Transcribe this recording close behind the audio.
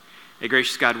Hey,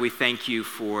 gracious God, we thank you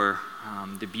for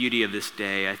the beauty of this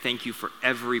day. I thank you for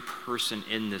every person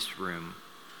in this room.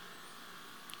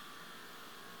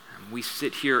 We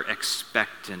sit here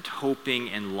expectant, hoping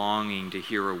and longing to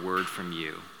hear a word from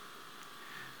you.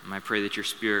 And I pray that your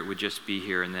Spirit would just be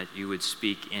here and that you would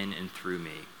speak in and through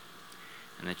me,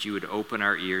 and that you would open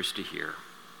our ears to hear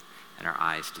and our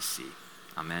eyes to see.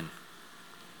 Amen.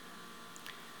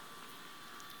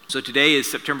 So today is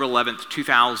September 11th,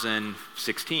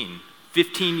 2016.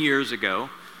 15 years ago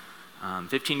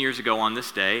on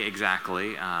this day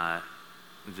exactly,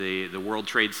 the World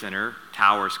Trade Center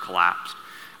towers collapsed.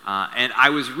 And I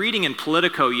was reading in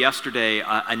Politico yesterday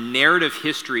a narrative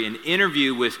history, an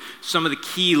interview with some of the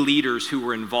key leaders who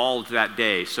were involved that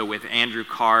day. So with Andrew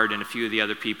Card and a few of the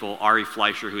other people, Ari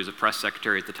Fleischer, who was a press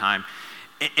secretary at the time.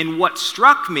 And what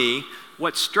struck me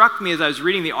as I was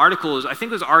reading the article is, I think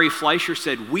it was Ari Fleischer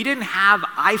said, we didn't have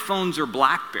iPhones or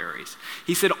Blackberries.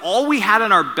 He said, all we had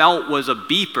on our belt was a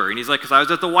beeper. And he's like, because I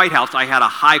was at the White House, I had a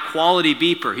high quality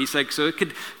beeper. He's like, so it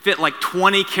could fit like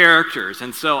 20 characters.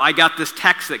 And so I got this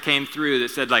text that came through that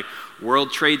said like,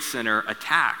 World Trade Center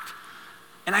attacked.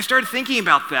 And I started thinking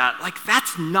about that, like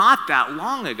that's not that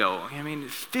long ago. I mean,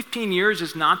 15 years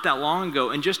is not that long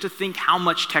ago. And just to think how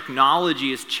much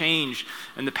technology has changed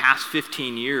in the past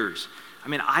 15 years. I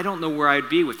mean, I don't know where I'd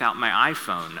be without my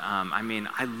iPhone.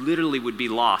 I literally would be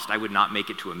lost. I would not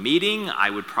make it to a meeting. I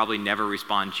would probably never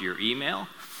respond to your email.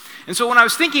 And so when I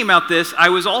was thinking about this, I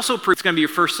was also, it's going to be your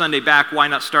first Sunday back, why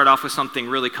not start off with something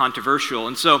really controversial?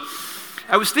 And so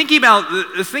I was thinking about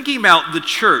the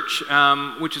church,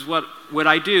 which is what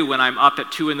I do when I'm up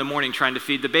at 2 a.m. trying to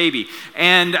feed the baby.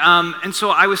 And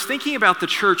so I was thinking about the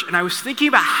church, and I was thinking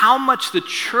about how much the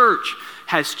church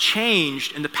has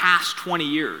changed in the past 20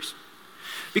 years.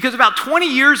 Because about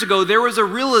 20 years ago, there was a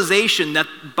realization that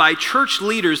by church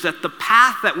leaders that the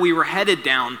path that we were headed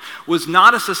down was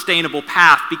not a sustainable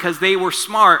path, because they were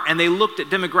smart and they looked at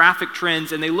demographic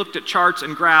trends and they looked at charts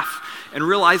and graphs and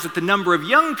realized that the number of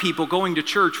young people going to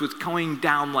church was going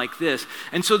down like this.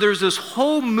 And so there's this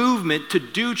whole movement to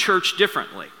do church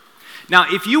differently.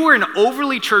 Now, if you were an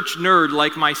overly church nerd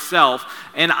like myself,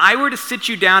 and I were to sit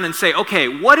you down and say, okay,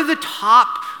 what are the top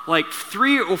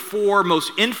 3 or 4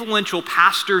 most influential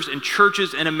pastors and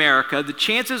churches in America, the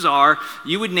chances are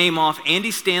you would name off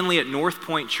Andy Stanley at North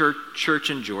Point Church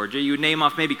in Georgia. You would name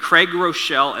off maybe Craig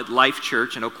Rochelle at Life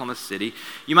Church in Oklahoma City.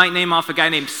 You might name off a guy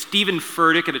named Stephen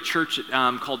Furtick at a church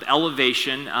called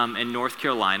Elevation in North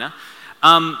Carolina.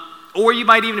 Or you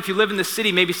might even, if you live in the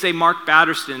city, maybe say Mark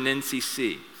Batterston in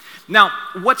NCC. Now,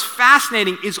 what's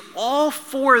fascinating is all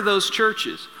 4 of those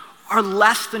churches are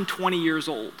less than 20 years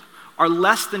old.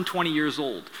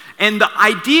 And the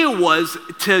idea was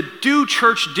to do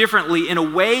church differently in a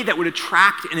way that would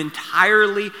attract an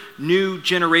entirely new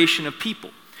generation of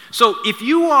people. So if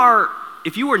you are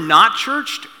not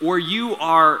churched or you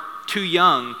are too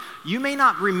young, you may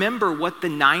not remember what the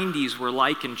 90s were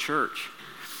like in church.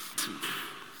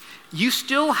 You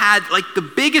still had, the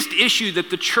biggest issue that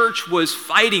the church was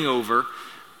fighting over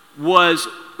was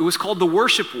called the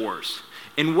worship wars,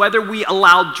 and whether we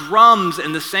allowed drums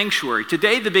in the sanctuary.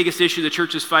 Today, the biggest issue the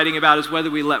church is fighting about is whether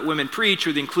we let women preach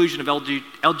or the inclusion of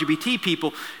LGBT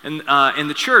people in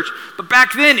the church. But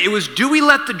back then, it was, do we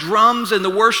let the drums in the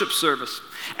worship service?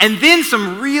 And then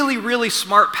some really, really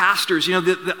smart pastors,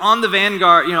 on the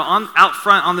vanguard, out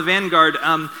front on the vanguard,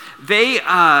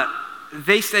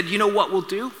 they said, you know what we'll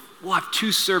do? We'll have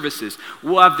 2 services.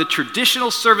 We'll have the traditional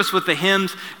service with the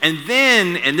hymns, and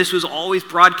then, and this was always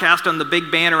broadcast on the big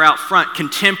banner out front,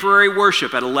 contemporary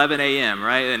worship at 11 a.m.,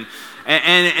 right?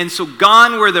 And so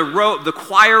gone were the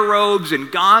choir robes,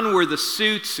 and gone were the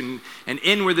suits, and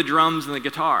in were the drums and the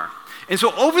guitar. And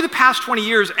so over the past 20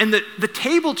 years, and the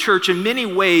table church in many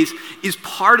ways is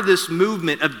part of this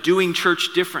movement of doing church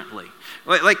differently.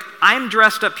 Like I'm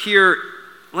dressed up here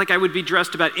like I would be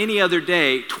dressed about any other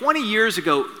day. 20 years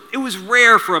ago, it was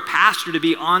rare for a pastor to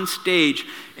be on stage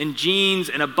in jeans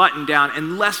and a button down,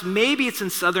 unless maybe it's in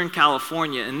Southern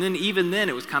California, and then even then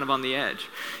it was kind of on the edge.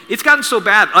 It's gotten so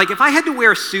bad. If I had to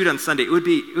wear a suit on Sunday, it would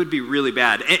be really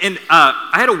bad. And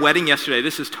I had a wedding yesterday.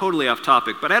 This is totally off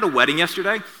topic, but I had a wedding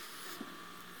yesterday,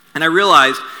 and I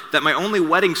realized that my only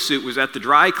wedding suit was at the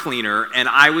dry cleaner, and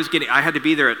I had to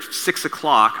be there at 6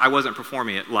 o'clock. I wasn't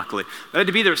performing it, luckily. But I had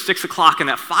to be there at 6 o'clock, and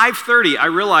at 5:30, I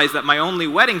realized that my only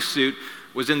wedding suit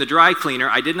was in the dry cleaner.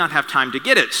 I did not have time to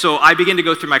get it. So I began to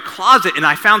go through my closet, and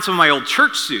I found some of my old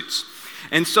church suits.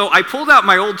 And so I pulled out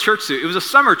my old church suit. It was a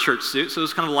summer church suit, so it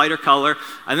was kind of lighter color.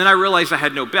 And then I realized I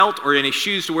had no belt or any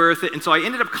shoes to wear with it. And so I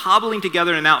ended up cobbling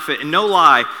together an outfit, and no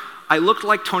lie, I looked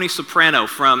like Tony Soprano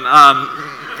from,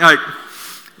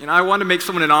 I wanted to make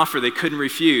someone an offer they couldn't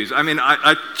refuse. I mean,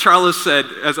 Charlotte said,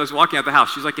 as I was walking out the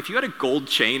house, she's like, if you had a gold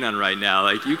chain on right now,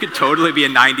 like, you could totally be a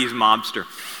 90s mobster.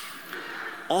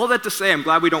 All that to say, I'm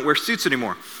glad we don't wear suits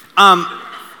anymore.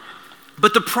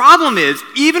 But the problem is,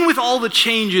 even with all the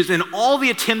changes and all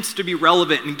the attempts to be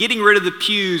relevant and getting rid of the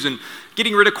pews and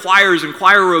getting rid of choirs and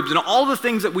choir robes and all the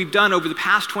things that we've done over the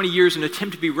past 20 years in an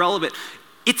attempt to be relevant,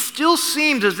 it still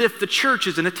seems as if the church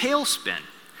is in a tailspin.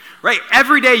 Right?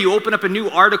 Every day you open up a new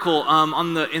article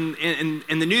in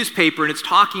the newspaper, and it's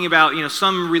talking about,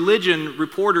 some religion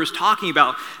reporters talking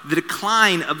about the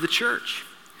decline of the church.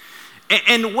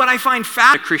 And what I find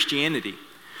fascinating Christianity,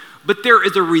 but there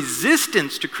is a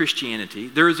resistance to Christianity,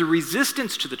 there is a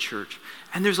resistance to the church,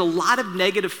 and there's a lot of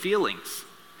negative feelings.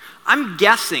 I'm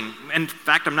guessing, in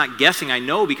fact, I'm not guessing, I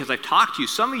know because I've talked to you.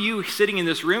 Some of you sitting in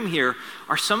this room here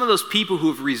are some of those people who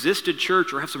have resisted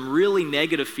church or have some really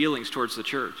negative feelings towards the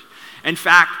church. In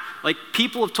fact, like,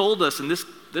 people have told us, and this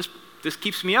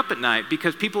keeps me up at night,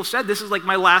 because people have said, this is like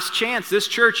my last chance. This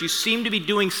church, you seem to be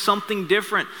doing something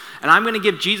different, and I'm going to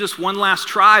give Jesus one last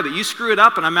try, but you screw it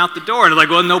up and I'm out the door. And they're like,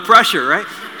 well, no pressure, right?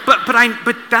 But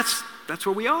that's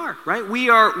where we are, right?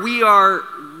 We are,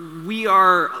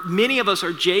 many of us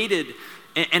are jaded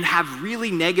and have really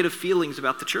negative feelings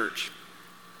about the church.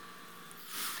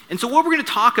 And so what we're going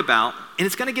to talk about, and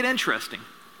it's going to get interesting.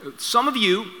 Some of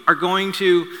you are going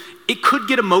to, it could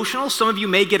get emotional. Some of you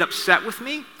may get upset with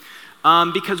me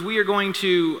because we're going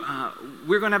to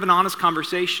have an honest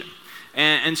conversation.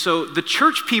 And so the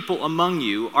church people among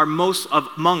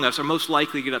us are most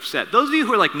likely to get upset. Those of you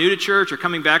who are like new to church or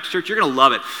coming back to church, you're going to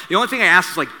love it. The only thing I ask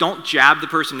is, like, don't jab the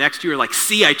person next to you or like,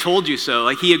 see, I told you so.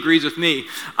 Like, he agrees with me.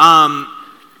 But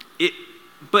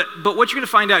what you're going to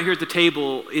find out here at the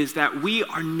table is that we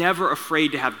are never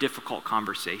afraid to have difficult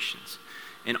conversations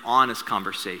and honest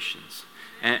conversations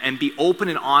and be open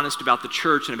and honest about the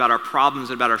church and about our problems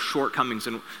and about our shortcomings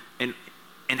and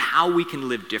how we can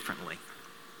live differently.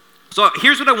 So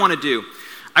here's what I want to do.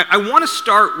 I want to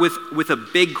start with a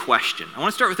big question.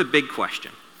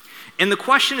 And the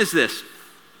question is this.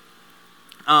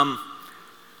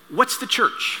 What's the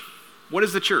church? What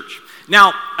is the church?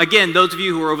 Now, again, those of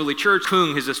you who are overly church,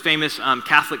 Kung is this famous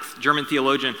Catholic German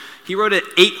theologian. He wrote an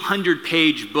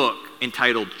 800-page book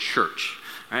entitled Church.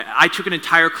 Right? I took an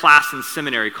entire class in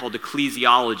seminary called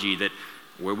Ecclesiology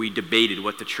where we debated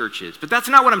what the church is. But that's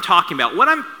not what I'm talking about. What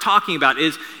I'm talking about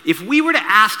is, if we were to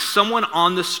ask someone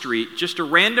on the street, just a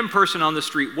random person on the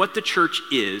street, what the church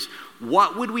is,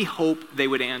 what would we hope they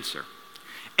would answer?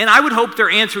 And I would hope their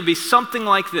answer would be something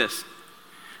like this.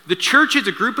 The church is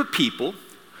a group of people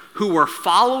who are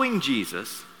following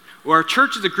Jesus, or our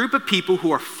church is a group of people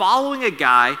who are following a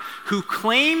guy who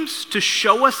claims to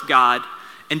show us God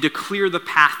and to clear the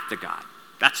path to God.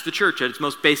 That's the church at its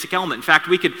most basic element. In fact,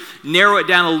 we could narrow it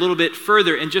down a little bit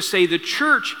further and just say the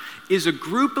church is a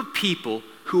group of people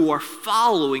who are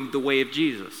following the way of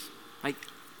Jesus. Like,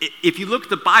 if you look at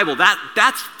the Bible,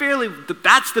 that's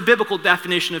the biblical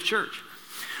definition of church.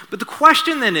 But the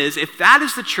question then is, if that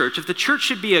is the church, if the church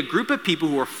should be a group of people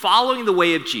who are following the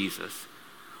way of Jesus,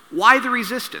 why the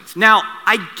resistance? Now,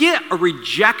 I get a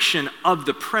rejection of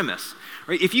the premise.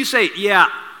 Right? If you say, yeah,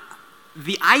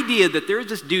 the idea that there's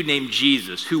this dude named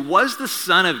Jesus who was the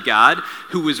Son of God,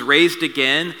 who was raised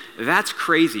again, that's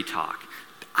crazy talk.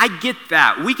 I get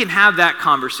that. We can have that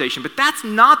conversation, but that's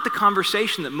not the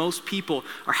conversation that most people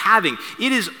are having.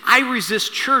 It is, I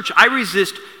resist church. I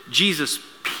resist Jesus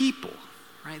people,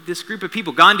 right? This group of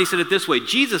people. Gandhi said it this way,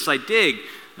 Jesus I dig.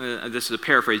 This is a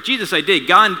paraphrase. Jesus I dig.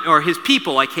 Or his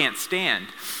people I can't stand.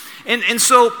 And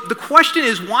so the question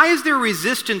is, why is there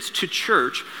resistance to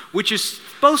church, which is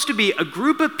supposed to be a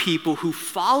group of people who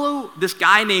follow this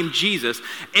guy named Jesus?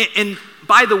 And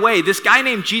by the way, this guy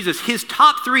named Jesus, his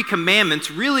top 3 commandments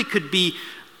really could be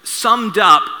summed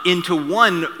up into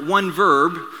one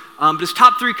verb. His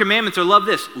top 3 commandments are, love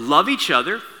this: love each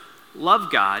other,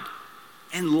 love God,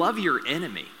 and love your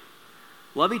enemy.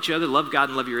 Love each other, love God,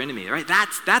 and love your enemy, right?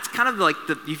 That's kind of like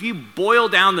if you boil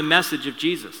down the message of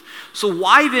Jesus. So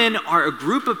why then are a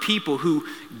group of people who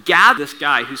gather this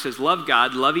guy who says, love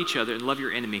God, love each other, and love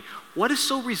your enemy, what is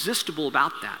so resistible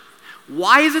about that?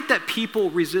 Why is it that people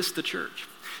resist the church?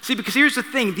 See, because here's the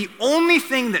thing, the only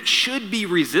thing that should be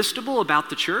resistible about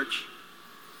the church,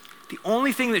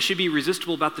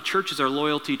 is our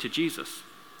loyalty to Jesus.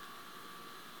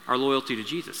 Our loyalty to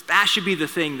Jesus. That should be the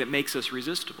thing that makes us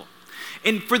resistible.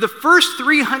 And for the first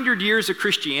 300 years of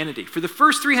Christianity, the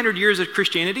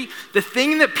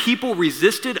thing that people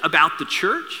resisted about the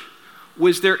church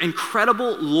was their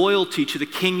incredible loyalty to the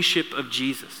kingship of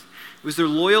Jesus. It was their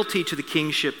loyalty to the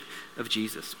kingship of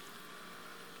Jesus.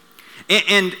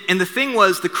 And the thing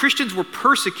was, the Christians were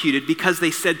persecuted because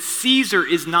they said Caesar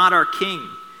is not our king.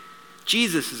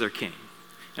 Jesus is our king.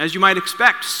 As you might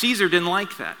expect, Caesar didn't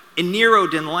like that. And Nero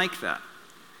didn't like that.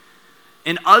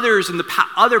 And others and the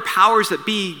other powers that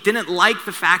be didn't like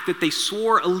the fact that they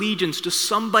swore allegiance to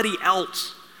somebody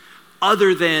else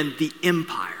other than the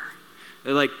empire.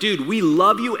 They're like, dude, we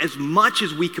love you as much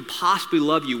as we could possibly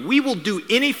love you. We will do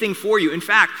anything for you. In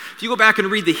fact, if you go back and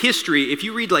read the history, if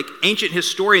you read like ancient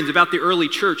historians about the early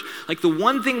church, like the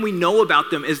one thing we know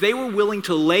about them is they were willing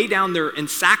to lay down and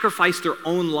sacrifice their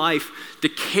own life to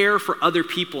care for other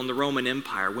people in the Roman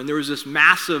Empire. When there was this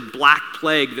massive black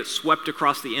plague that swept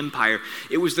across the empire,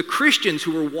 it was the Christians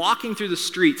who were walking through the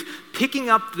streets, picking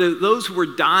up those who were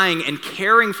dying and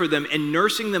caring for them and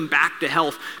nursing them back to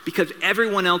health because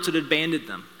everyone else had abandoned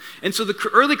them. And so the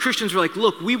early Christians were like,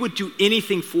 look, we would do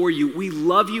anything for you. We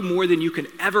love you more than you can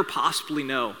ever possibly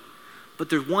know. But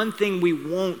there's one thing we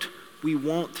won't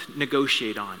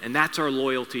negotiate on, and that's our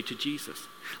loyalty to Jesus.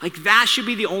 Like that should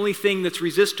be the only thing that's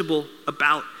resistible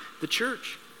about the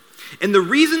church. And the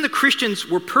reason the Christians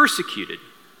were persecuted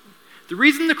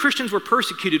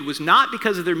was not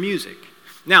because of their music.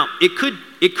 Now, it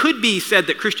could be said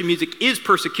that Christian music is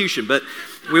persecution, but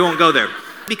we won't go there.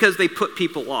 Because they put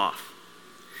people off.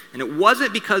 And it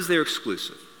wasn't because they're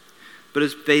exclusive, but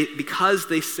because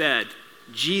they said,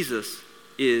 Jesus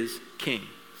is king.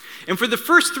 And for the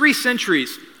first 3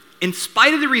 centuries, in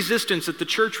spite of the resistance that the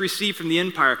church received from the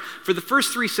empire, for the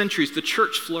first 3 centuries, the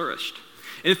church flourished.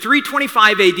 In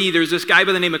 325 AD, there's this guy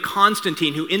by the name of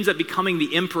Constantine who ends up becoming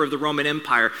the emperor of the Roman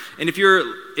Empire. And if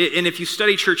you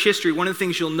study church history, one of the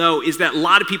things you'll know is that a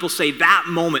lot of people say that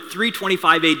moment,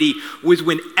 325 AD, was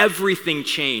when everything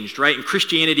changed, right? And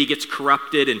Christianity gets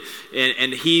corrupted, and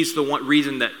he's the one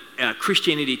reason that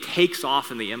Christianity takes off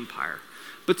in the empire.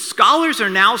 But scholars are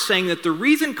now saying that the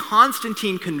reason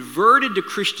Constantine converted to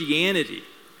Christianity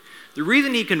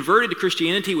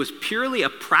was purely a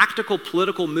practical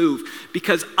political move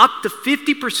because up to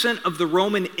 50% of the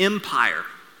Roman Empire,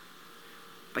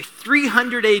 by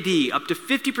 300 AD, up to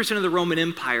 50% of the Roman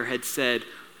Empire had said,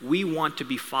 we want to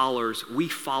be followers, we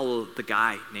follow the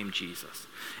guy named Jesus.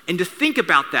 And to think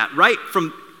about that, right,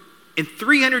 in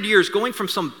 300 years, going from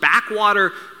some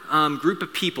backwater group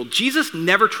of people, Jesus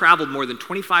never traveled more than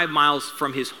 25 miles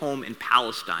from his home in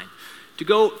Palestine. To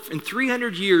go in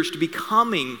 300 years to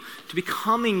becoming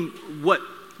what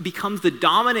becomes the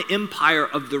dominant empire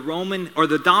of the Roman, or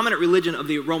the dominant religion of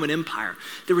the Roman Empire.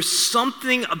 There was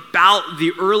something about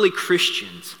the early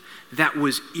Christians that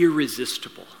was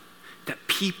irresistible, that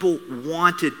people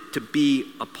wanted to be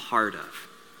a part of.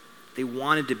 They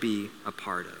wanted to be a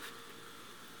part of.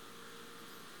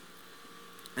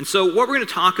 And so what we're going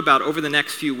to talk about over the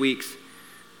next few weeks,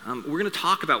 we're going to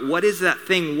talk about what is that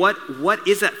thing, what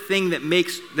is that thing that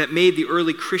made the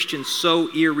early Christians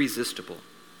so irresistible.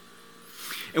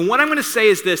 And what I'm going to say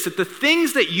is this, that the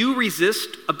things that you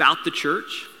resist about the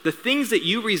church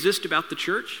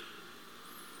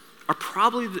are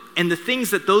probably, and the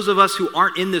things that those of us who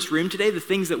aren't in this room today, the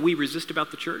things that we resist about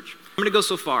the church, I'm going to go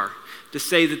so far to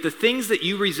say that the things that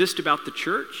you resist about the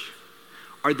church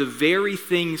are the very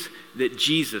things that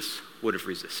Jesus would have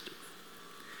resisted.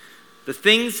 The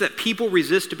things that people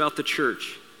resist about the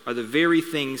church are the very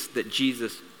things that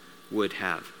Jesus would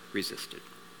have resisted.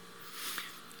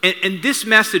 And this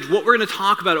message, what we're going to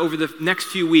talk about over the next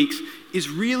few weeks, is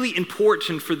really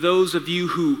important for those of you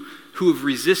who have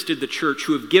resisted the church,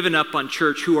 who have given up on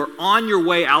church, who are on your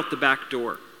way out the back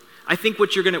door. I think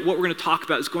what we're going to talk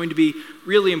about is going to be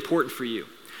really important for you.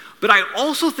 But I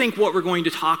also think what we're going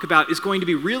to talk about is going to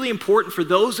be really important for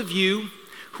those of you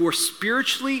who are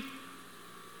spiritually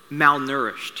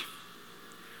malnourished.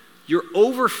 You're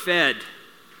overfed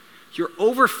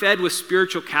with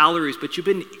spiritual calories, but you've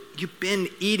been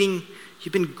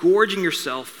gorging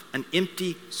yourself on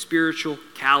empty spiritual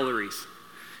calories.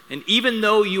 And even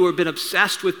though you have been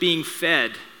obsessed with being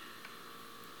fed,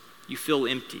 you feel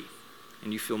empty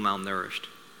and you feel malnourished.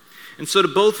 And so to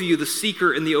both of you, the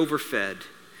seeker and the overfed,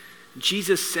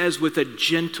 Jesus says with a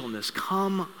gentleness,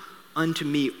 "Come unto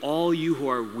me, all you who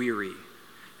are weary,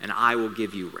 and I will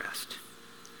give you rest."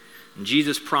 And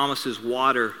Jesus promises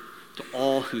water to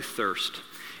all who thirst.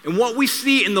 And what we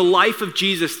see in the life of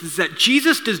Jesus is that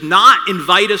Jesus does not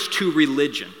invite us to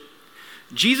religion.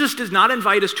 Jesus does not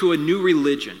invite us to a new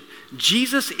religion.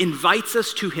 Jesus invites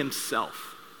us to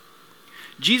himself.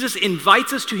 Jesus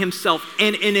invites us to himself,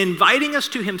 and in inviting us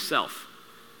to himself,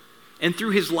 and through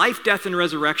his life, death, and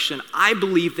resurrection, I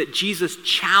believe that Jesus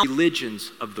challenged the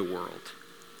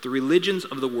religions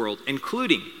of the world,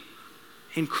 including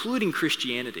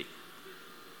Christianity.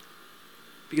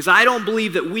 Because I don't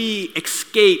believe that we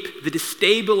escape the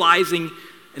destabilizing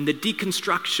and the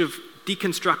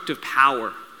deconstructive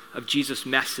power of Jesus'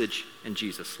 message and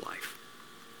Jesus' life.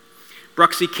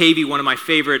 Bruxy Cavey, one of my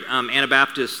favorite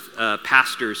Anabaptist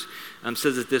pastors,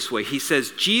 says it this way. He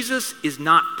says, Jesus is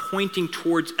not pointing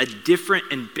towards a different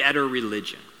and better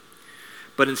religion,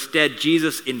 but instead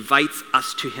Jesus invites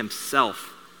us to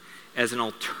himself as an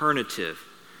alternative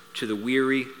to the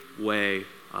weary way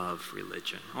of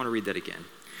religion. I want to read that again.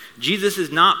 Jesus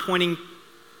is not pointing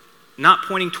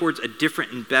towards a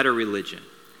different and better religion,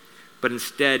 but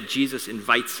instead Jesus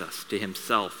invites us to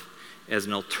himself as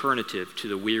an alternative to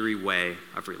the weary way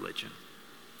of religion.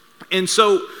 And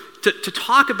so to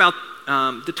talk about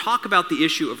the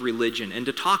issue of religion and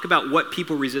to talk about what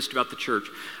people resist about the church,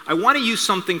 I want to use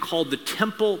something called the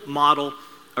temple model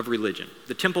of religion.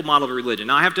 The temple model of religion.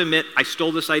 Now I have to admit, I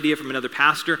stole this idea from another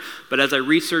pastor, but as I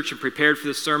researched and prepared for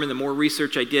this sermon, the more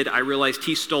research I did, I realized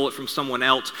he stole it from someone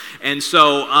else. And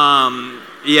so,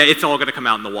 it's all going to come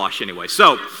out in the wash anyway.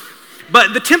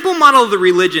 But the temple model of the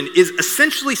religion is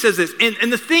essentially says this,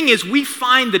 and the thing is, we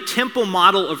find the temple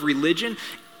model of religion.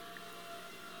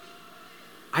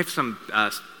 I have some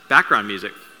background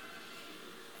music.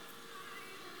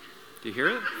 Do you hear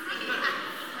it?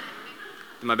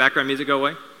 Did my background music go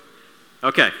away?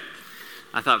 Okay.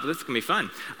 I thought, well, this is going to be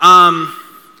fun.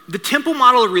 The temple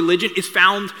model of religion is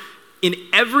found in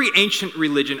every ancient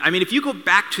religion. I mean, if you go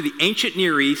back to the ancient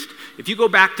Near East, if you go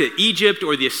back to Egypt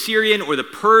or the Assyrian or the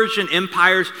Persian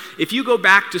empires, if you go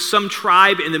back to some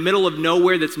tribe in the middle of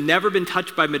nowhere that's never been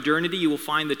touched by modernity, you will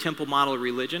find the temple model of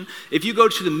religion. If you go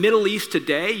to the Middle East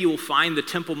today, you will find the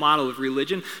temple model of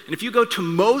religion. And if you go to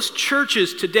most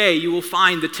churches today, you will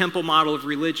find the temple model of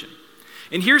religion.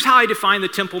 And here's how I define the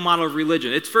temple model of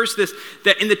religion. It's first this,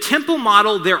 that in the temple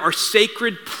model, there are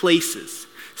sacred places,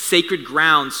 sacred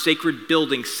grounds, sacred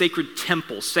buildings, sacred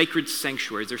temples, sacred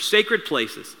sanctuaries. They're sacred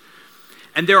places.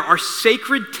 And there are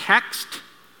sacred texts,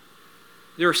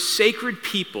 there are sacred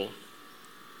people,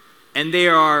 and they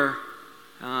are,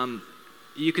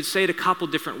 you could say it a couple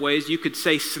different ways. You could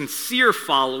say sincere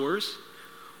followers,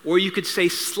 or you could say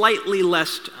slightly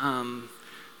less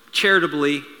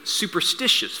charitably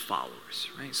superstitious followers.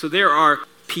 Right? So there are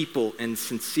people and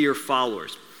sincere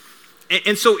followers.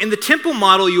 And so in the temple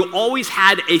model, you always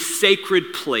had a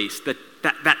sacred place,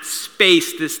 that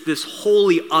space, this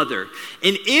holy other.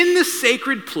 And in the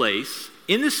sacred place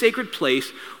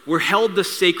were held the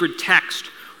sacred text,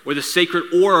 or the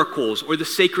sacred oracles, or the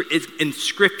sacred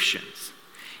inscriptions.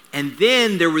 And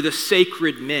then there were the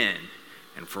sacred men.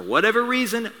 And for whatever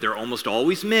reason, they're almost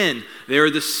always men. They are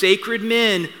the sacred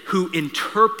men who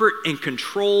interpret and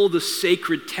control the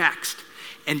sacred text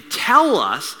and tell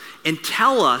us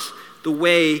the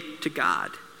way to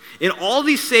God. And all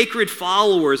these sacred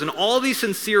followers and all these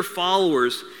sincere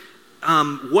followers,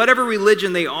 whatever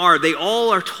religion they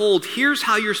all are told, here's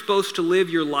how you're supposed to live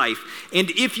your life.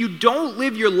 And if you don't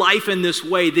live your life in this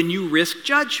way, then you risk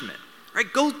judgment.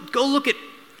 Right? Go look at,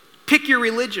 pick your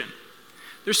religion.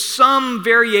 There's some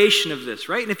variation of this,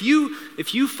 right? And if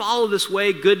you follow this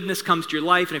way, goodness comes to your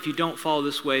life, and if you don't follow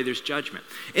this way, there's judgment.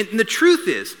 And the truth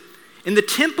is, in the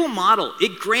temple model,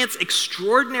 it grants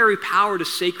extraordinary power to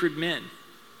sacred men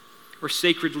or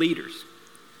sacred leaders.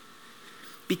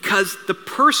 Because the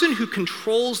person who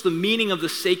controls the meaning of the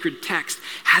sacred text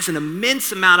has an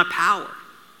immense amount of power.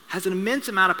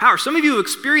 Some of you have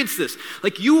experienced this.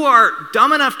 Like, you are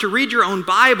dumb enough to read your own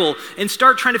Bible and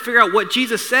start trying to figure out what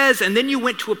Jesus says, and then you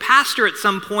went to a pastor at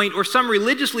some point or some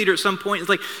religious leader at some point. It's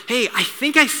like, hey, I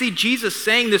think I see Jesus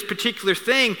saying this particular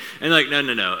thing. And like,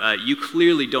 no, you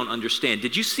clearly don't understand.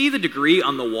 Did you see the degree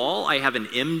on the wall? I have an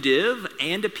MDiv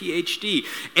and a PhD.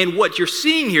 And what you're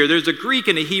seeing here, there's a Greek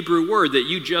and a Hebrew word that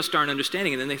you just aren't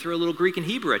understanding, and then they throw a little Greek and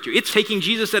Hebrew at you. It's taking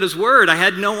Jesus at his word. I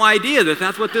had no idea that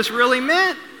that's what this really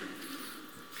meant.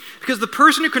 Because the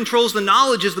person who controls the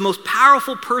knowledge is the most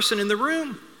powerful person in the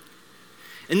room.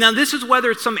 And now this is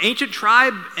whether it's some ancient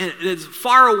tribe that's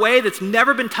far away, that's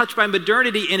never been touched by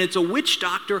modernity, and it's a witch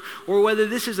doctor, or whether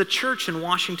this is a church in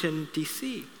Washington,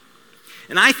 D.C.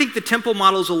 And I think the temple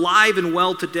model is alive and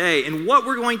well today. And what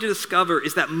we're going to discover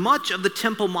is that much of the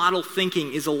temple model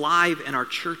thinking is alive in our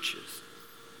churches.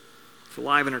 It's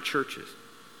alive in our churches.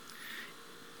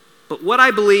 But what I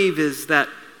believe is that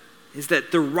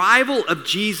the arrival of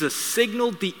Jesus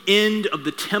signaled the end of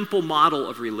the temple model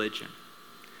of religion.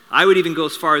 I would even go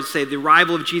as far as to say the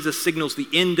arrival of Jesus signals the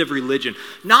end of religion.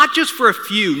 Not just for a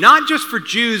few, not just for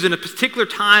Jews in a particular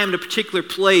time, in a particular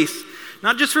place,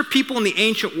 not just for people in the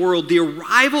ancient world. The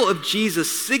arrival of Jesus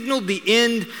signaled the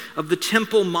end of the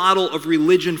temple model of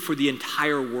religion for the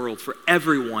entire world, for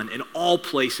everyone, in all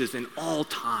places, in all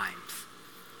times.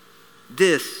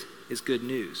 This is good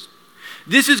news.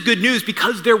 This is good news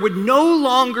because there would no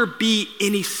longer be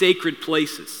any sacred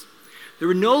places. There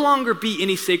would no longer be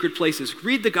any sacred places.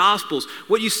 Read the Gospels.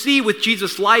 What you see with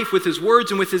Jesus' life, with his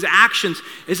words and with his actions,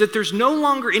 is that there's no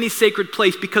longer any sacred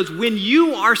place, because when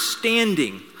you are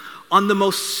standing on the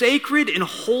most sacred and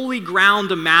holy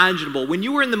ground imaginable, when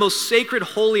you are in the most sacred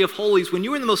holy of holies, when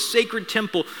you are in the most sacred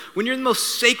temple, when you're in the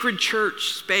most sacred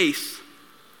church space,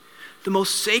 the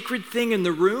most sacred thing in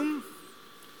the room,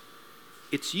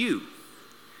 it's you.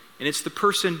 And it's the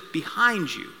person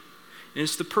behind you. And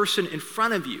it's the person in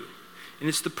front of you. And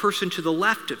it's the person to the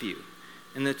left of you.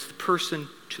 And it's the person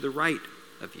to the right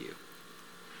of you.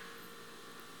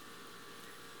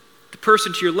 The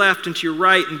person to your left and to your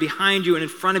right and behind you and in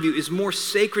front of you is more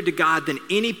sacred to God than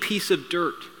any piece of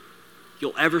dirt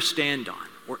you'll ever stand on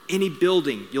or any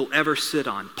building you'll ever sit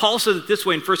on. Paul says it this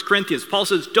way in 1 Corinthians. Paul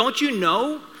says, don't you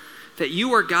know that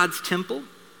you are God's temple?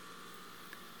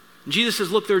 And Jesus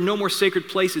says, look, there are no more sacred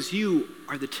places. You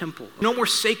are the temple. No more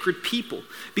sacred people.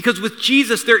 Because with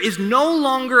Jesus, there is no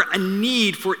longer a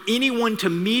need for anyone to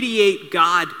mediate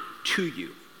God to you.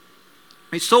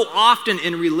 It's so often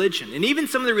in religion, and even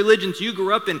some of the religions you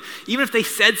grew up in, even if they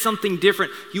said something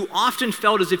different, you often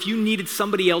felt as if you needed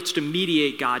somebody else to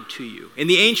mediate God to you. In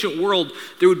the ancient world,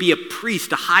 there would be a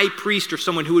priest, a high priest, or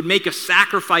someone who would make a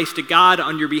sacrifice to God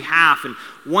on your behalf, and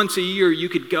once a year you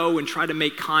could go and try to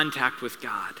make contact with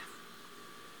God.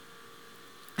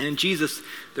 And in Jesus,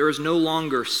 there is no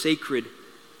longer sacred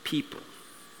people.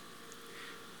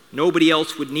 Nobody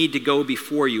else would need to go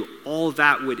before you. All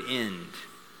that would end.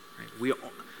 Right?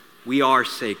 We are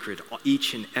sacred,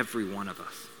 each and every one of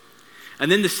us.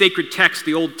 And then the sacred text,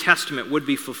 the Old Testament, would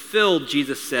be fulfilled,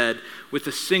 Jesus said, with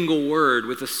a single word,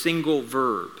 with a single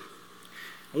verb.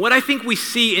 And what I think we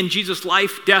see in Jesus'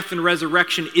 life, death, and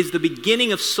resurrection is the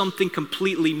beginning of something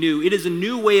completely new. It is a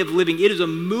new way of living. It is a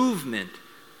movement.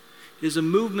 It is a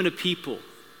movement of people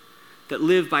that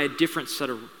live by a different set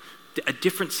of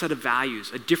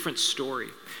values, a different story.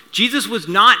 Jesus was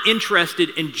not interested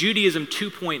in Judaism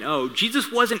 2.0.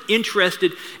 Jesus wasn't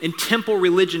interested in temple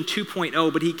religion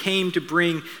 2.0, but he came to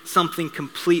bring something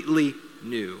completely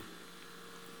new.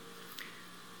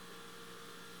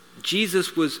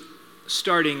 Jesus was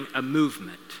starting a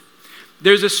movement.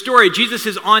 There's a story. Jesus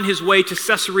is on his way to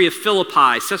Caesarea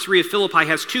Philippi. Caesarea Philippi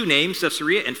has two names,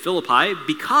 Caesarea and Philippi,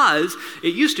 because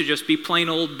it used to just be plain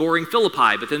old boring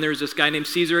Philippi. But then there's this guy named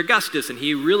Caesar Augustus, and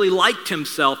he really liked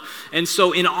himself. And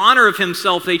so in honor of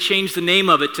himself, they changed the name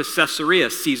of it to Caesarea,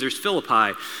 Caesar's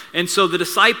Philippi. And so the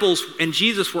disciples and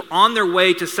Jesus were on their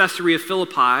way to Caesarea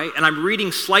Philippi, and I'm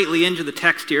reading slightly into the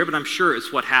text here, but I'm sure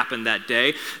it's what happened that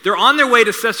day. They're on their way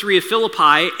to Caesarea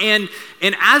Philippi, and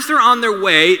as they're on their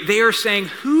way, they are saying,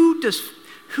 who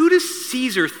does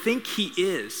Caesar think he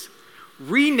is?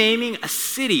 Renaming a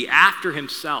city after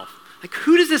himself. Like,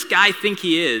 who does this guy think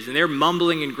he is? And they're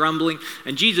mumbling and grumbling.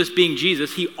 And Jesus, being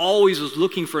Jesus, he always was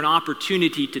looking for an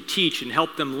opportunity to teach and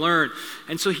help them learn.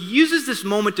 And so he uses this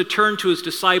moment to turn to his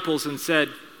disciples and said,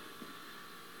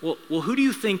 well, who do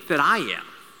you think that I am?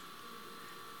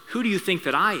 Who do you think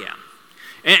that I am?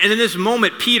 And in this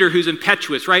moment, Peter, who's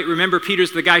impetuous, right? Remember,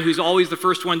 Peter's the guy who's always the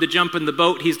first one to jump in the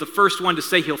boat. He's the first one to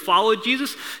say he'll follow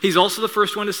Jesus. He's also the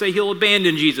first one to say he'll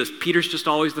abandon Jesus. Peter's just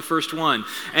always the first one.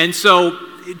 And so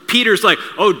Peter's like,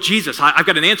 oh, Jesus, I've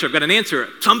got an answer.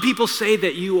 Some people say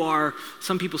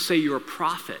you're a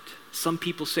prophet. Some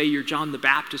people say you're John the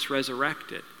Baptist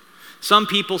resurrected. Some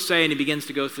people say, and he begins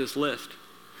to go through this list.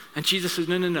 And Jesus says,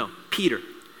 no. Peter,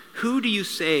 who do you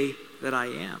say that I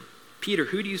am? Peter,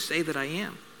 who do you say that I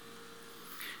am?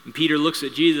 And Peter looks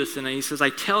at Jesus and he says,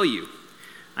 I tell you,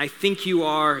 I think you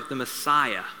are the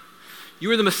Messiah.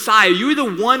 You are the Messiah. You are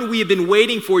the one we have been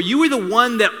waiting for. You are the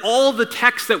one that all the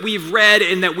texts that we've read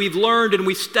and that we've learned and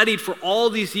we've studied for all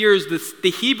these years,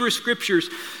 the Hebrew scriptures,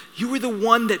 you are the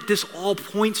one that this all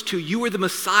points to. You are the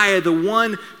Messiah, the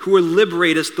one who will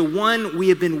liberate us, the one we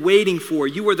have been waiting for.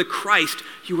 You are the Christ.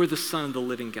 You are the Son of the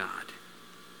living God.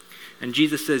 And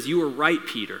Jesus says, you are right,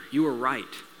 Peter. You are right.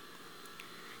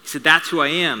 He said, that's who I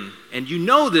am. And you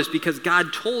know this because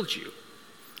God told you.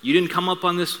 You didn't come up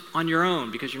on this on your own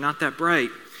because you're not that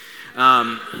bright.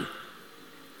 And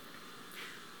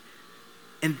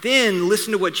then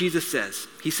listen to what Jesus says.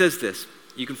 He says this.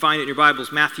 You can find it in your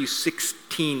Bibles, Matthew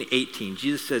 16:18.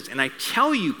 Jesus says, and I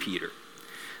tell you, Peter,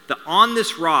 that on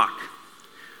this rock,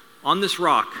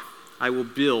 I will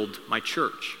build my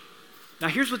church. Now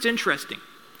here's what's interesting.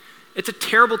 It's a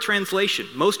terrible translation.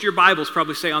 Most of your Bibles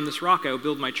probably say, on this rock I will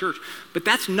build my church. But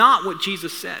that's not what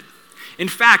Jesus said. In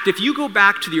fact, if you go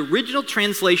back to the original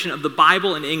translation of the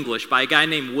Bible in English by a guy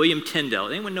named William Tyndale.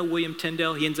 Anyone know William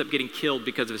Tyndale? He ends up getting killed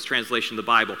because of his translation of the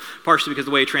Bible, partially because of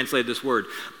the way he translated this word.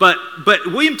 But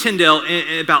William Tyndale,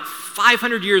 about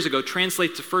 500 years ago,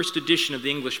 translates the first edition of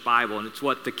the English Bible, and it's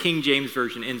what the King James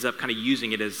Version ends up kind of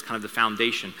using it as kind of the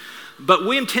foundation. But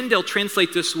William Tyndale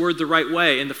translates this word the right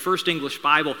way in the first English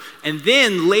Bible, and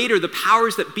then later the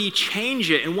powers that be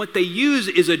change it, and what they use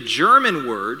is a German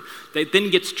word that then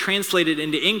gets translated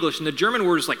into English, and the German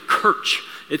word is like Kirch.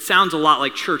 It sounds a lot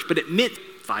like church, but it meant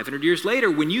 500 years later,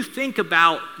 when you think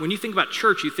about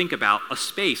church, you think about a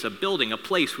space, a building, a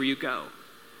place where you go.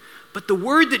 But the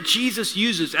word that Jesus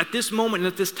uses at this moment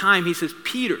and at this time, he says,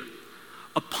 Peter,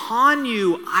 upon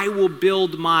you I will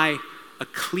build my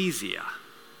ecclesia.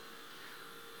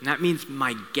 And that means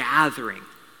my gathering,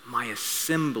 my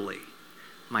assembly,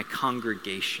 my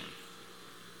congregation.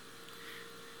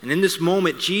 And in this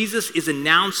moment, Jesus is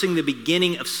announcing the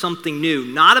beginning of something new,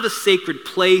 not of a sacred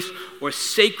place or a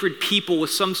sacred people with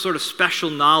some sort of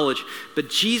special knowledge, but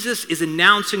Jesus is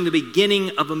announcing the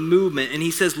beginning of a movement. And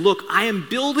he says, look, I am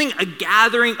building a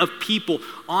gathering of people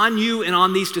on you and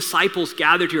on these disciples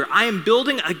gathered here. I am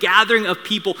building a gathering of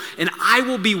people, and I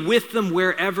will be with them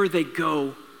wherever they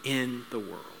go in the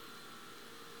world.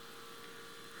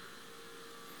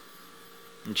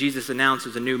 And Jesus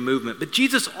announces a new movement, but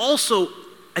Jesus also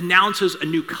announces a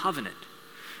new covenant.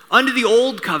 Under the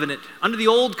old covenant,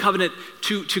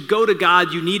 to go to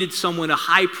God, you needed someone, a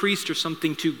high priest or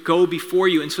something, to go before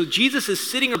you. And so Jesus is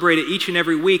sitting celebrated each and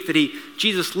every week that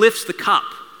Jesus lifts the cup.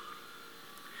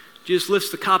 Jesus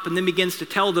lifts the cup and then begins to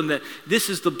tell them that this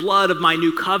is the blood of my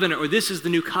new covenant, or this is the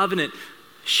new covenant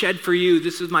shed for you.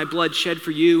 This is my blood shed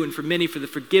for you and for many for the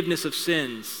forgiveness of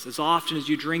sins. As often as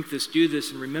you drink this, do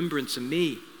this in remembrance of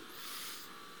me.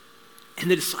 And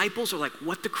the disciples are like,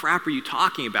 what the crap are you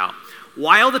talking about?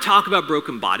 Why all the talk about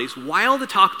broken bodies? Why all the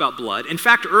talk about blood? In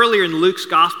fact, earlier in Luke's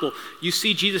gospel, you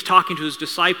see Jesus talking to his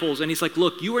disciples, and he's like,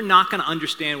 look, you are not going to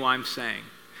understand what I'm saying,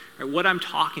 or what I'm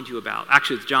talking to you about.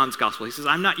 Actually, it's John's gospel. He says,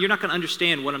 you're not going to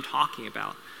understand what I'm talking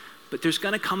about. But there's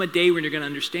going to come a day when you're going to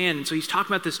understand. And so he's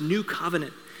talking about this new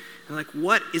covenant. And like,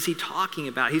 what is he talking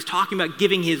about? He's talking about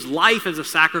giving his life as a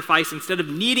sacrifice instead of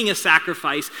needing a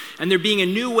sacrifice, and there being a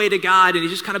new way to God, and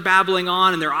he's just kind of babbling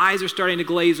on, and their eyes are starting to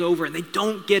glaze over, and they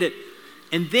don't get it.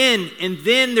 And then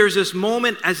there's this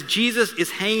moment as Jesus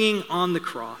is hanging on the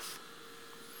cross.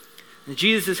 And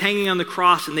Jesus is hanging on the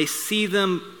cross, and they see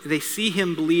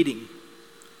him bleeding.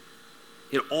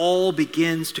 It all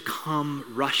begins to come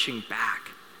rushing back.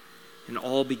 And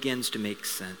all begins to make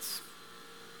sense.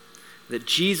 That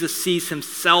Jesus sees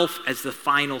himself as the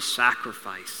final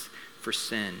sacrifice for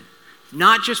sin.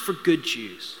 Not just for good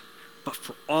Jews, but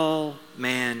for all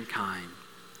mankind.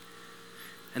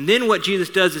 And then what Jesus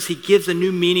does is he gives a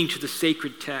new meaning to the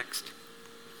sacred text.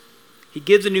 He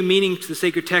gives a new meaning to the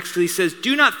sacred text because he says,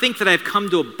 do not think that I have come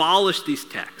to abolish these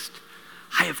texts.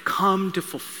 I have come to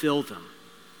fulfill them.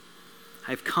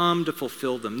 I've come to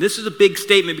fulfill them. This is a big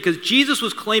statement because Jesus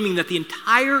was claiming that the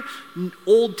entire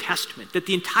Old Testament, that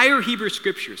the entire Hebrew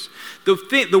Scriptures,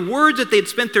 the words that they'd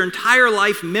spent their entire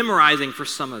life memorizing for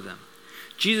some of them,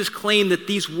 Jesus claimed that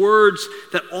these words,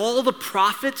 that all the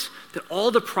prophets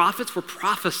were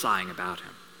prophesying about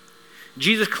him.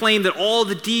 Jesus claimed that all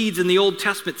the deeds in the Old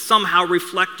Testament somehow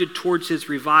reflected towards his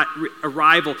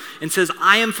arrival, and says,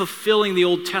 I am fulfilling the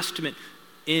Old Testament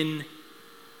in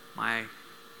my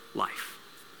life.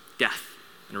 Death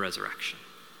and resurrection.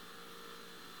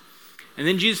 And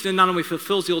then Jesus not only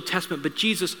fulfills the Old Testament, but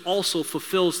Jesus also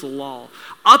fulfills the law.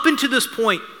 Up until this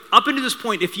point,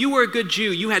 if you were a good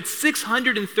Jew, you had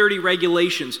 630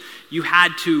 regulations you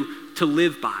had to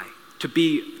live by, to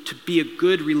be a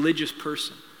good religious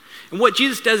person. And what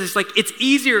Jesus does is like, it's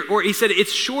easier, or he said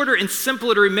it's shorter and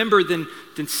simpler to remember than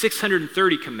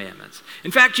 630 commandments. In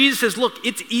fact, Jesus says, look,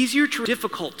 it's easier to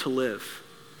difficult to live.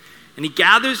 And he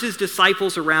gathers his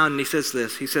disciples around and he says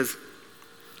this. He says,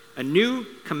 a new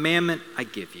commandment I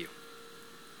give you.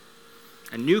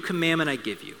 A new commandment I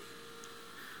give you.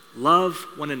 Love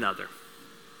one another.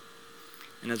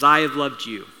 And as I have loved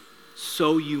you,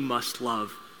 so you must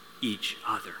love each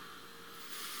other.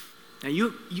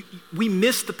 Now we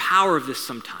miss the power of this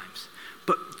sometimes.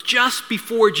 But just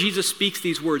before Jesus speaks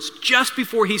these words, just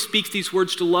before he speaks these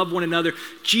words to love one another,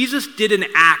 Jesus did an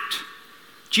act.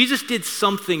 Jesus did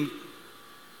something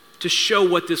to show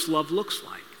what this love looks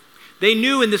like. They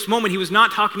knew in this moment he was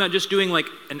not talking about just doing like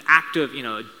an act of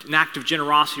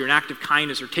generosity or an act of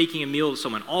kindness or taking a meal with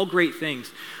someone, all great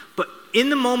things. But in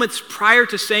the moments prior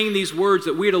to saying these words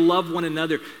that we are to love one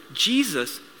another,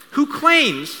 Jesus, who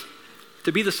claims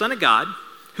to be the Son of God,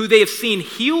 who they have seen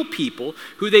heal people,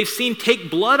 who they've seen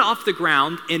take blood off the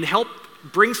ground and help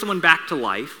bring someone back to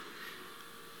life,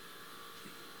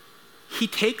 he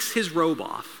takes his robe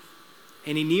off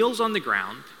and he kneels on the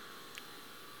ground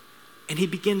and he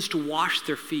begins to wash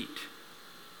their feet.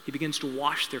 He begins to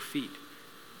wash their feet.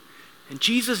 And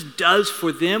Jesus does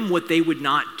for them what they would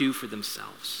not do for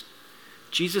themselves.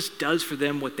 Jesus does for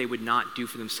them what they would not do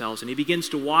for themselves. And he begins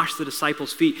to wash the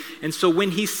disciples' feet. And so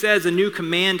when he says, a new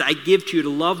command I give to you, to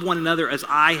love one another as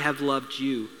I have loved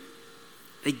you,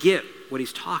 they get what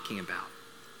he's talking about.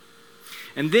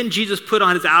 And then Jesus put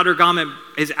on his outer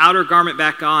garment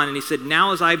back on, and he said,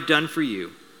 now as I've done for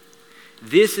you,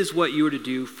 this is what you are to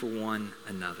do for one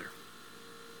another.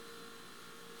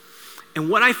 And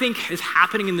what I think is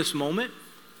happening in this moment,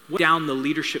 down the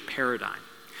leadership paradigm.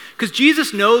 Because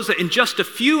Jesus knows that in just a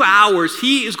few hours,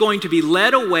 he is going to be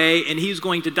led away and he's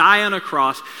going to die on a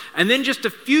cross. And then just a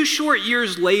few short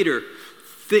years later,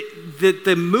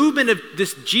 the movement of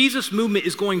this Jesus movement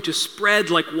is going to spread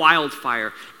like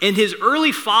wildfire. And his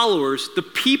early followers, the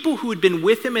people who had been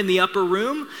with him in the upper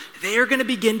room, they are going to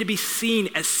begin to be seen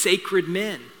as sacred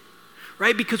men.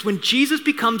 Right? Because when Jesus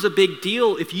becomes a big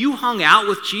deal, if you hung out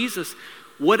with Jesus,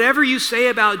 whatever you say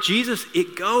about Jesus,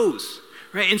 it goes.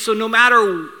 Right? And so no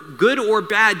matter good or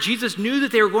bad, Jesus knew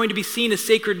that they were going to be seen as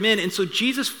sacred men. And so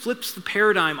Jesus flips the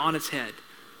paradigm on its head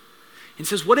and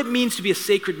says what it means to be a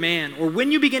sacred man, or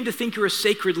when you begin to think you're a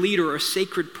sacred leader or a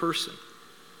sacred person,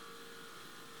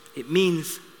 it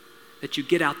means that you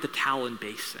get out the towel and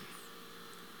basin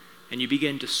and you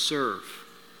begin to serve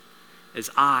as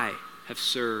I have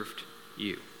served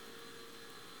you.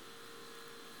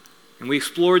 And we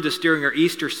explored this during our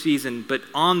Easter season, but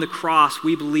on the cross,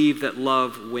 we believe that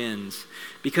love wins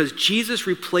because Jesus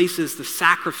replaces the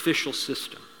sacrificial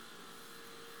system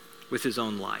with his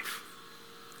own life.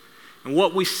 And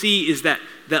what we see is that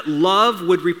love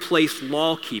would replace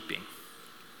law-keeping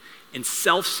and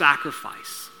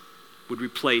self-sacrifice would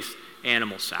replace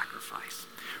animal sacrifice.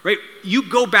 Right? You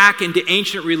go back into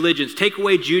ancient religions, take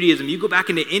away Judaism, you go back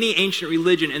into any ancient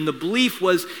religion, and the belief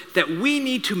was that we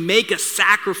need to make a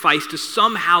sacrifice to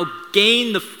somehow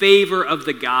gain the favor of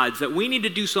the gods, that we need to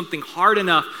do something hard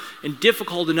enough and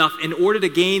difficult enough in order to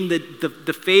gain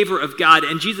the favor of God.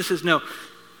 And Jesus says, no,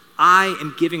 I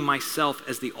am giving myself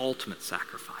as the ultimate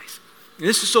sacrifice. And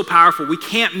this is so powerful. We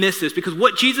can't miss this because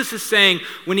what Jesus is saying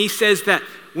when he says that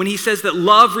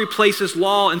love replaces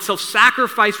law and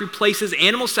self-sacrifice replaces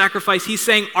animal sacrifice, he's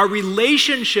saying our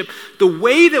relationship, the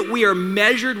way that we are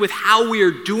measured with how we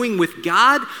are doing with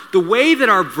God, the way that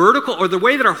our vertical or the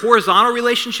way that our horizontal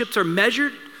relationships are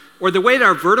measured, or the way that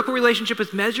our vertical relationship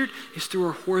is measured is through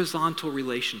our horizontal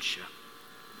relationship.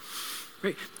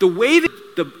 Right? The way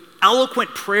that the eloquent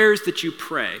prayers that you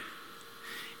pray,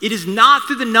 it is not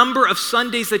through the number of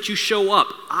Sundays that you show up.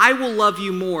 I will love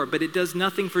you more, but it does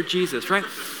nothing for Jesus, right?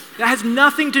 That has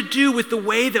nothing to do with the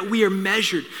way that we are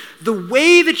measured. The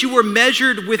way that you were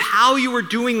measured with how you were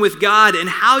doing with God and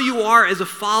how you are as a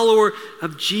follower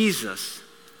of Jesus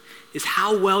is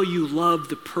how well you love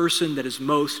the person that is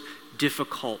most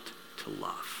difficult to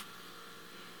love.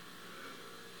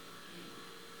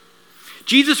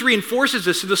 Jesus reinforces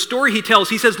this through the story he tells.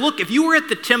 He says, look, if you were at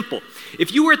the temple,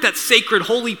 if you were at that sacred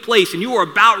holy place and you were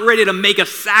about ready to make a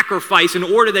sacrifice in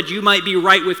order that you might be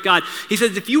right with God, he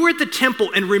says, if you were at the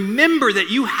temple and remember that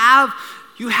you have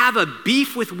a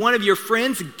beef with one of your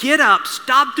friends, get up,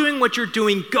 stop doing what you're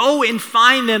doing, go and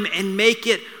find them and make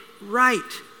it right.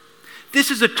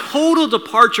 This is a total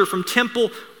departure from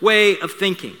temple way of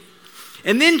thinking.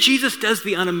 And then Jesus does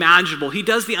the unimaginable. He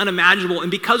does the unimaginable,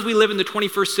 and because we live in the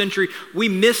 21st century, we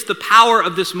miss the power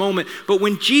of this moment. But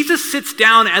when Jesus sits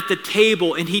down at the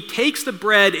table and he takes the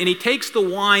bread and he takes the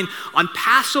wine on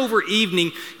Passover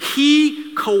evening,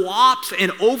 he co-opts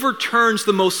and overturns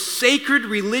the most sacred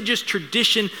religious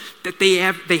tradition that they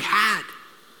had.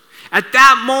 At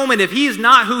that moment, if he is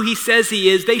not who he says he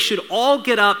is, they should all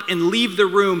get up and leave the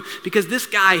room because this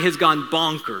guy has gone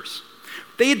bonkers.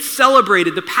 They had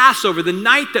celebrated the Passover, the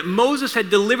night that Moses had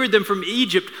delivered them from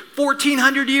Egypt,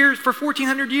 1,400 years. For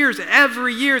 1,400 years,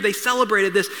 every year they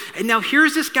celebrated this. And now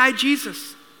here's this guy,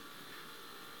 Jesus,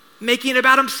 making it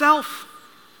about himself.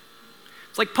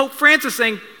 It's like Pope Francis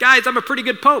saying, guys, I'm a pretty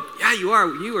good pope. Yeah, you are.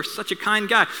 You are such a kind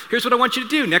guy. Here's what I want you to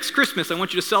do. Next Christmas, I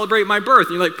want you to celebrate my birth.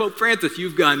 And you're like, Pope Francis,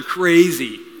 you've gone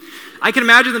crazy. I can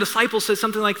imagine the disciples said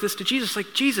something like this to Jesus,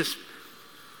 like, Jesus,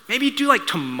 maybe do like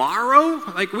tomorrow?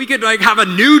 Like we could like have a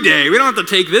new day. We don't have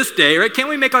to take this day, right? Can't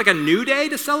we make like a new day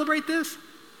to celebrate this?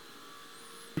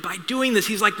 By doing this,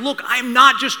 he's like, look, I'm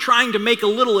not just trying to make a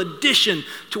little addition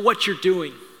to what you're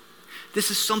doing.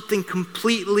 This is something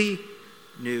completely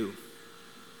new.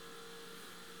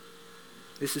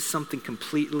 This is something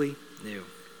completely new.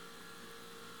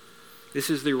 This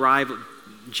is the arrival.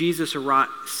 Jesus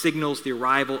signals the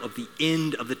arrival of the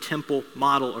end of the temple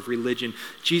model of religion.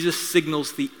 Jesus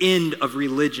signals the end of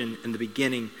religion and the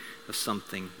beginning of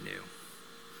something new.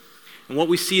 And what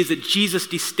we see is that Jesus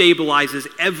destabilizes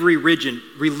every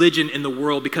religion in the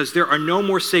world because there are no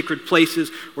more sacred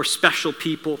places or special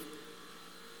people.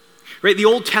 Right? The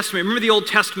Old Testament, remember the Old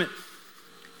Testament?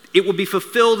 It will be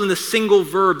fulfilled in the single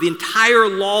verb. The entire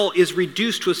law is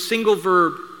reduced to a single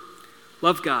verb.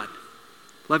 Love God.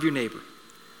 Love your neighbor.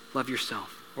 Love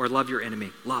yourself. Or love your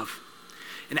enemy. Love.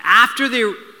 And after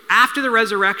the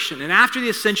resurrection and after the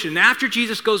ascension and after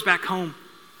Jesus goes back home,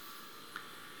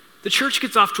 the church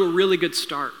gets off to a really good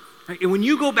start. Right? And when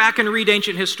you go back and read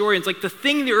ancient historians, like the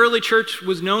thing the early church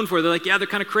was known for, they're like, yeah, they're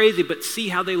kind of crazy, but see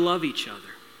how they love each other.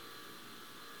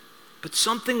 But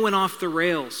something went off the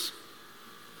rails.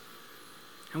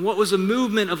 And what was a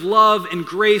movement of love and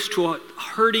grace to a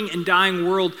hurting and dying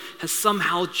world has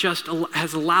somehow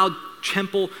has allowed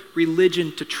temple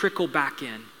religion to trickle back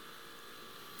in.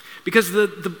 Because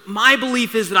my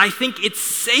belief is that I think it's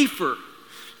safer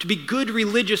to be good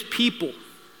religious people.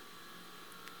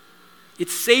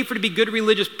 It's safer to be good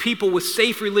religious people with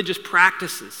safe religious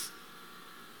practices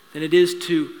than it is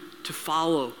to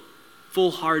follow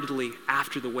full-heartedly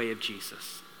after the way of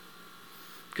Jesus.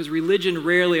 Because religion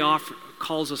rarely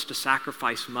calls us to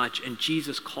sacrifice much, and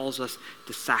Jesus calls us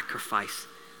to sacrifice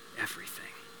everything.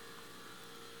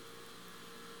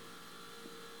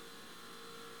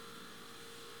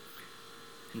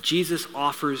 And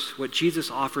what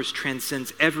Jesus offers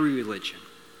transcends every religion,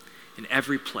 in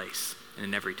every place, and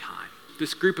in every time.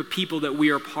 This group of people that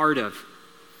we are part of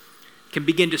can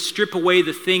begin to strip away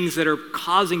the things that are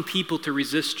causing people to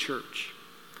resist church.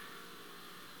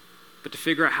 But to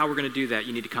figure out how we're going to do that,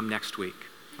 you need to come next week,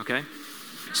 okay?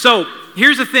 So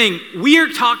here's the thing. We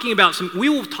will talk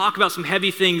about some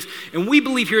heavy things, and we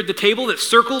believe here at the table that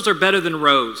circles are better than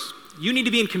rows. You need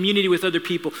to be in community with other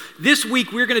people. This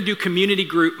week, we're going to do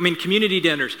community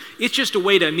dinners. It's just a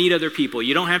way to meet other people.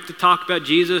 You don't have to talk about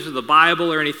Jesus or the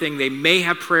Bible or anything. They may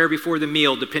have prayer before the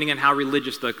meal, depending on how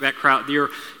religious that crowd,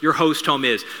 your host home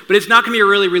is. But it's not going to be a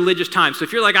really religious time. So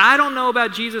if you're like, I don't know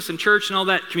about Jesus and church and all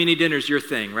that, community dinner is your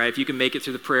thing, right? If you can make it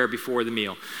through the prayer before the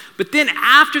meal. But then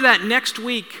after that, next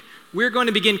week, we're going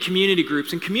to begin community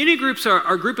groups. And community groups are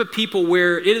a group of people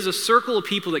where it is a circle of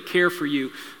people that care for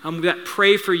you, that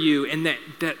pray for you, and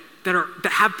that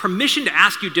have permission to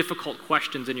ask you difficult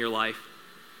questions in your life.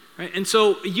 Right? And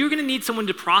so you're going to need someone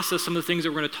to process some of the things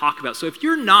that we're going to talk about. So if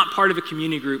you're not part of a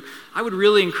community group, I would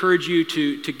really encourage you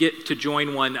to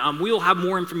join one. We will have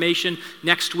more information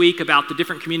next week about the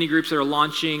different community groups that are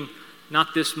launching.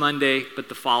 Not this Monday, but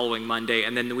the following Monday.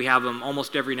 And then we have them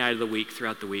almost every night of the week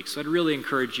throughout the week. So I'd really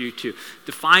encourage you to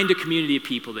find a community of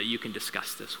people that you can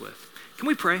discuss this with. Can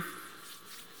we pray?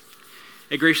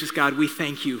 Hey, gracious God, we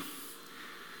thank you.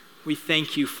 We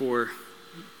thank you for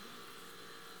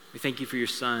your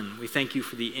Son. We thank you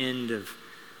for the end of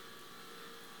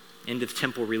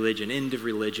temple religion, end of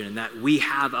religion, and that we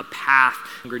have a path.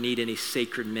 We no longer need any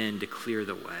sacred men to clear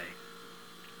the way.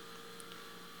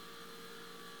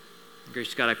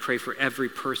 Gracious God, I pray for every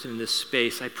person in this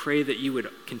space. I pray that you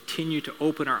would continue to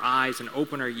open our eyes and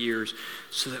open our ears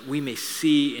so that we may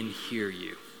see and hear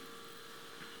you.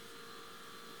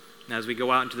 And as we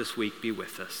go out into this week, be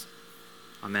with us.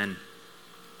 Amen.